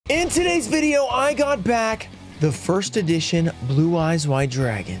In today's video, I got back the first edition Blue Eyes White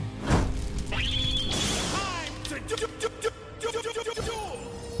Dragon.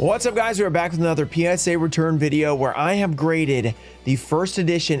 What's up, guys? We're back with another PSA return video where I have graded the first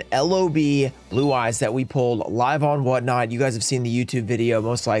edition LOB Blue Eyes that we pulled live on Whatnot. You guys have seen the YouTube video,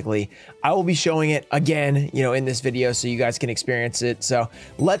 most likely. I will be showing it again, in this video so you guys can experience it. So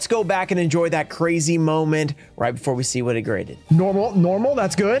let's go back and enjoy that crazy moment right before we see what it graded. Normal,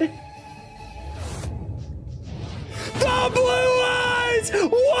 that's good. The Blue Eyes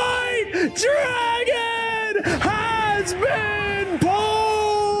White Dragon has been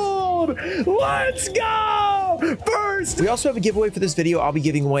pulled! Let's go! First, we also have a giveaway for this video. I'll be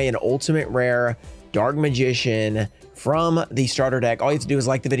giving away an ultimate rare Dark Magician from the starter deck. All you have to do is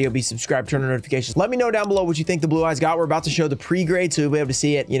like the video, be subscribed, turn on notifications. Let me know down below what you think the Blue Eyes got. We're about to show the pre-grade, so you'll be able to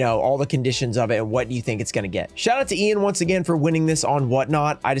see it, all the conditions of it and what you think it's going to get. Shout out to Ian once again for winning this on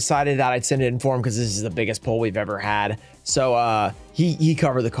Whatnot. I decided that I'd send it in for him because this is the biggest pull we've ever had. So he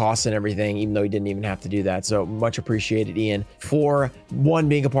covered the costs and everything, even though he didn't even have to do that. So much appreciated, Ian, for one,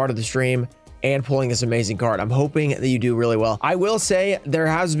 being a part of the stream and pulling this amazing card. I'm hoping that you do really well. I will say there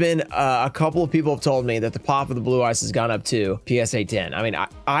has been a couple of people have told me that the pop of the Blue Eyes has gone up to PSA 10. I mean,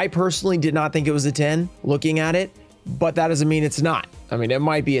 I personally did not think it was a 10 looking at it, but that doesn't mean it's not. I mean, it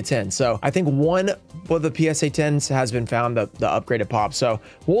might be a 10. So I think one of the PSA 10s has been found, the upgraded pop. So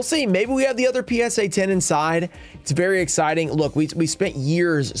we'll see. Maybe we have the other PSA 10 inside. It's very exciting. Look, we spent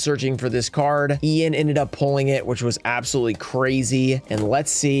years searching for this card. Ian ended up pulling it, which was absolutely crazy. And let's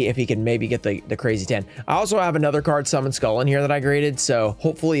see if he can maybe get the crazy 10. I also have another card, Summon Skull, in here that I graded. So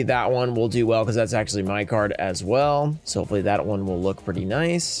hopefully that one will do well because that's actually my card as well. So hopefully that one will look pretty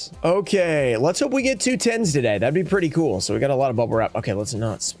nice. Okay, let's hope we get 2 10s today. That'd be pretty cool. So we got a lot of bubble wrap. Okay, let's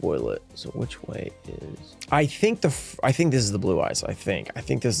not spoil it. So which way is... I think this is the Blue Eyes. I think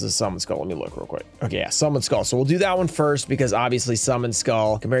this is the Summon Skull. Let me look real quick. Okay, yeah, Summon Skull. So we'll do that one first because obviously Summon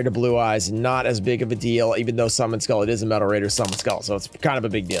Skull compared to Blue Eyes, not as big of a deal, even though Summon Skull, it is a Metal Raider Summon Skull. So it's kind of a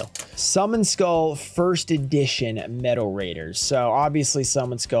big deal. Summon Skull first edition Metal Raiders. So obviously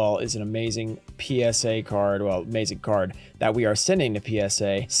Summon Skull is an amazing PSA card. Well, amazing card that we are sending to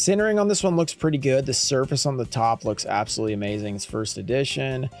PSA. Centering on this one looks pretty good. The surface on the top looks absolutely amazing. It's first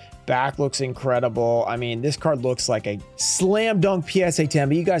edition. Back looks incredible. I mean, this card looks like a slam dunk PSA 10,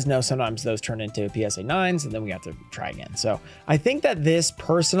 but you guys know sometimes those turn into PSA 9s and then we have to try again. So I think that this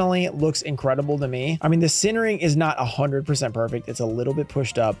personally looks incredible to me. I mean, the centering is not 100% perfect. It's a little bit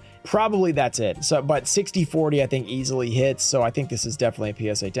pushed up. Probably that's it. So, but 60-40, I think easily hits. So I think this is definitely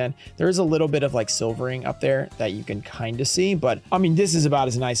a PSA 10. There is a little bit of like silvering up there that you can kind of see, but I mean, this is about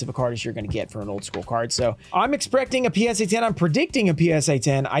as nice of a card as you're going to get for an old school card. So I'm expecting a PSA 10. I'm predicting a PSA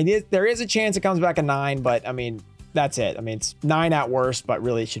 10. There is a chance it comes back a 9, but I mean, that's it. I mean, it's 9 at worst, but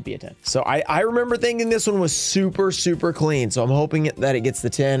really it should be a 10. So I remember thinking this one was super clean. So I'm hoping that it gets the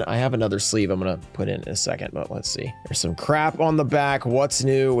 10. I have another sleeve I'm going to put in a second, but let's see. There's some crap on the back. What's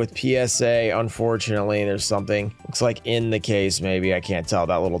new with PSA? Unfortunately, there's something. Looks like in the case, maybe. I can't tell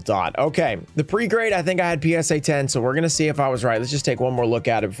that little dot. Okay. The pre-grade, I think I had PSA 10. So we're going to see if I was right. Let's just take one more look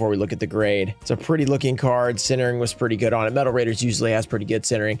at it before we look at the grade. It's a pretty looking card. Centering was pretty good on it. Metal Raiders usually has pretty good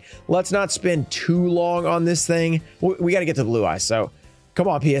centering. Let's not spend too long on this thing. We got to get to the Blue Eyes. So come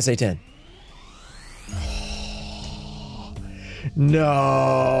on, PSA 10. No,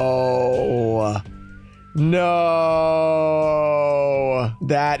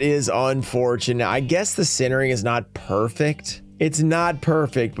 that is unfortunate. I guess the centering is not perfect. It's not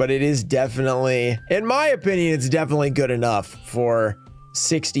perfect, but it is definitely, in my opinion, it's definitely good enough for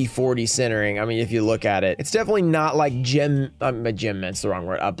 60-40 centering. I mean, if you look at it, it's definitely not like it's the wrong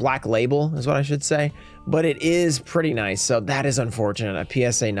word. A black label is what I should say, but it is pretty nice. So that is unfortunate. A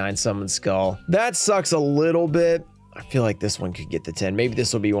PSA 9 Summon Skull. That sucks a little bit. I feel like this one could get the 10. Maybe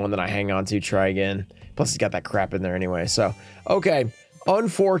this will be one that I hang on to, try again. Plus it's got that crap in there anyway. So, okay.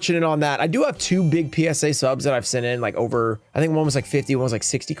 Unfortunate on that. I do have 2 big PSA subs that I've sent in, like over, I think one was like 50, one was like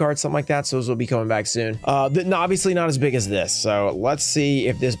 60 cards, something like that. So those will be coming back soon. Obviously not as big as this. So let's see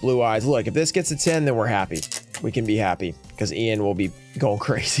if this Blue Eyes, look, if this gets a 10, then we're happy. We can be happy because Ian will be going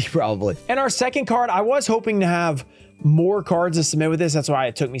crazy probably. And our second card, I was hoping to have more cards to submit with this. That's why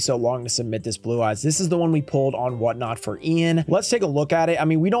it took me so long to submit this Blue Eyes. This is the one we pulled on Whatnot for Ian. Let's take a look at it. I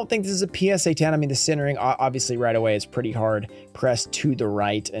mean, we don't think this is a PSA 10. I mean, the centering obviously right away is pretty hard pressed to the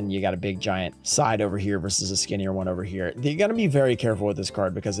right, and you got a big giant side over here versus a skinnier one over here. You got to be very careful with this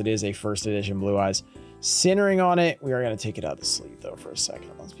card because it is a first edition Blue Eyes. Centering on it, we are going to take it out of the sleeve though for a second.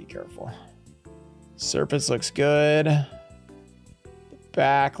 Let's be careful. Surface looks good. The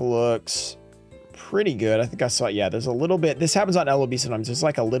back looks pretty good. I think I saw, yeah, there's a little bit. This happens on LOB sometimes. There's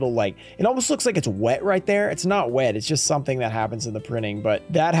like a little, like, it almost looks like it's wet right there. It's not wet. It's just something that happens in the printing, but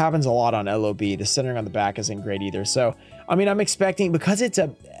that happens a lot on LOB. The centering on the back isn't great either. So, I mean, I'm expecting, because it's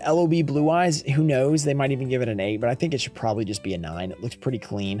a LOB Blue Eyes, who knows? They might even give it an 8, but I think it should probably just be a 9. It looks pretty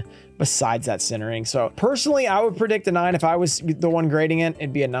clean besides that centering. So personally, I would predict a 9. If I was the one grading it,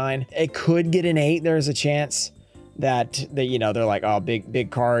 it'd be a 9. It could get an 8. There's a chance that they, you know, they're like, oh,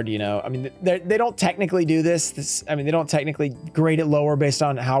 big card, you know. I mean, they don't technically do this. I mean, they don't technically grade it lower based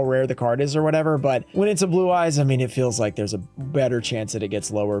on how rare the card is or whatever. But when it's a Blue Eyes, I mean, it feels like there's a better chance that it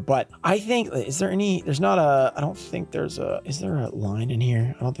gets lower. But I think, is there any, there's not a, I don't think there's a, is there a line in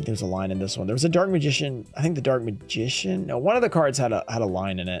here? I don't think there's a line in this one. There was a Dark Magician. I think the Dark Magician, no, one of the cards had a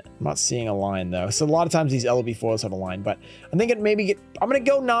line in it. I'm not seeing a line though. So a lot of times these LOB foils have a line, but I think it maybe get, I'm going to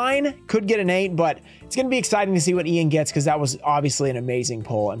go 9, could get an 8, but it's going to be exciting to see what Ian gets, because that was obviously an amazing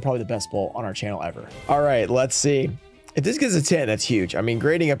pull and probably the best pull on our channel ever. All right, let's see. If this gets a 10, that's huge. I mean,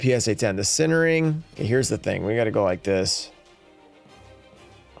 grading a PSA 10, the centering, okay, here's the thing. We got to go like this.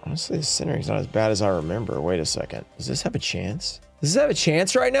 Honestly, the centering's not as bad as I remember. Wait a second. Does this have a chance? Does this have a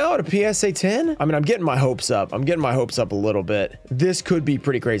chance right now at a PSA 10? I mean, I'm getting my hopes up. I'm getting my hopes up a little bit. This could be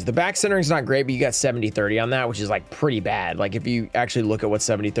pretty crazy. The back centering's not great, but you got 70-30 on that, which is like pretty bad. Like if you actually look at what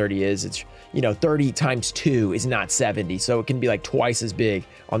 70-30 is, it's, you know, 30 times 2 is not 70. So it can be like twice as big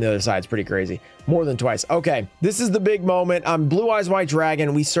on the other side. It's pretty crazy. More than twice. Okay, this is the big moment. Blue Eyes White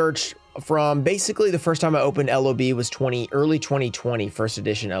Dragon. We searched from basically the first time I opened LOB was early 2020, first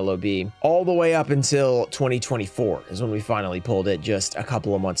edition LOB, all the way up until 2024 is when we finally pulled it just a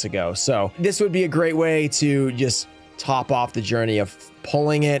couple of months ago. So this would be a great way to just top off the journey of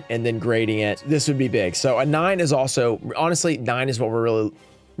pulling it and then grading it. This would be big. So a 9 is also, honestly, 9 is what we're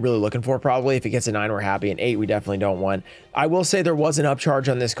really looking for. Probably if it gets a 9, we're happy. An 8 we definitely don't want. I will say there was an upcharge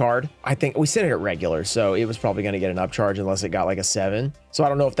on this card. I think we set it at regular, so it was probably going to get an upcharge unless it got like a 7. So I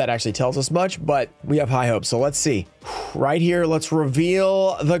don't know if that actually tells us much, but we have high hopes. So let's see. Right here, let's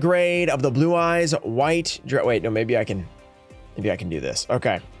reveal the grade of the Blue Eyes White. Wait, no, maybe I can do this.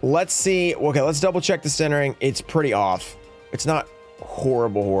 Okay, let's see. Okay, let's double check the centering. It's pretty off. It's not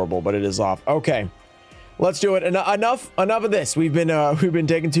horrible, but it is off. Okay. Let's do it. Enough of this. We've been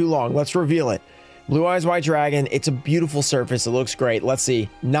taking too long. Let's reveal it. Blue Eyes White Dragon. It's a beautiful surface. It looks great. Let's see.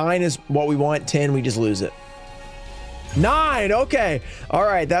 9 is what we want. 10, we just lose it. 9. Okay. All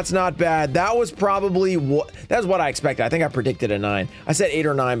right. That's not bad. That was probably that's what I expected. I think I predicted a 9. I said 8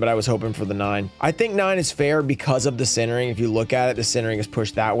 or 9, but I was hoping for the 9. I think 9 is fair because of the centering. If you look at it, the centering is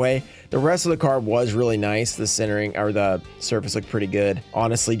pushed that way. The rest of the card was really nice. The centering or the surface looked pretty good.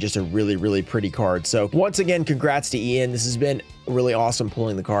 Honestly, just a really pretty card. So once again, congrats to Ian. This has been really awesome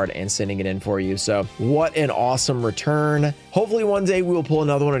pulling the card and sending it in for you. So what an awesome return. Hopefully one day we will pull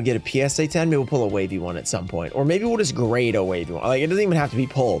another one and get a PSA 10. Maybe we'll pull a wavy one at some point, or maybe we'll just grade a wavy one. Like, it doesn't even have to be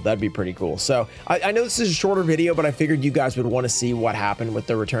pulled. That'd be pretty cool. So I know this is a shorter video, but I figured you guys would want to see what happened with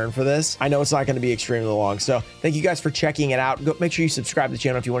the return for this. I know it's not going to be extremely long. So thank you guys for checking it out. Go make sure you subscribe to the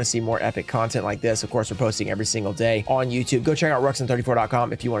channel if you want to see more epic content like this. Of course, we're posting every single day on YouTube. Go check out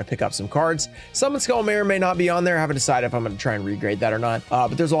ruxin34.com if you want to pick up some cards. Summon Skull may or may not be on there. I haven't decided if I'm going to try and regrade that or not.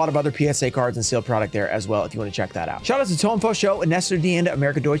 But there's a lot of other PSA cards and sealed product there as well if you want to check that out. Shout out to Tomfo Show, Nestor Dienda,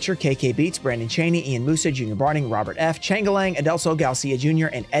 America Deutscher, KK Beats, Brandon Cheney, Ian Musa, Junior Barding, Robert F, Changalang, Adelso Garcia Jr.,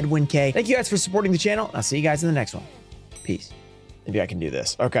 and Edwin K. Thank you guys for supporting the channel. I'll see you guys in the next one. Peace. Maybe I can do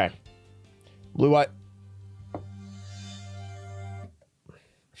this. Okay. Blue White.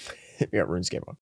 We got RuneScape on.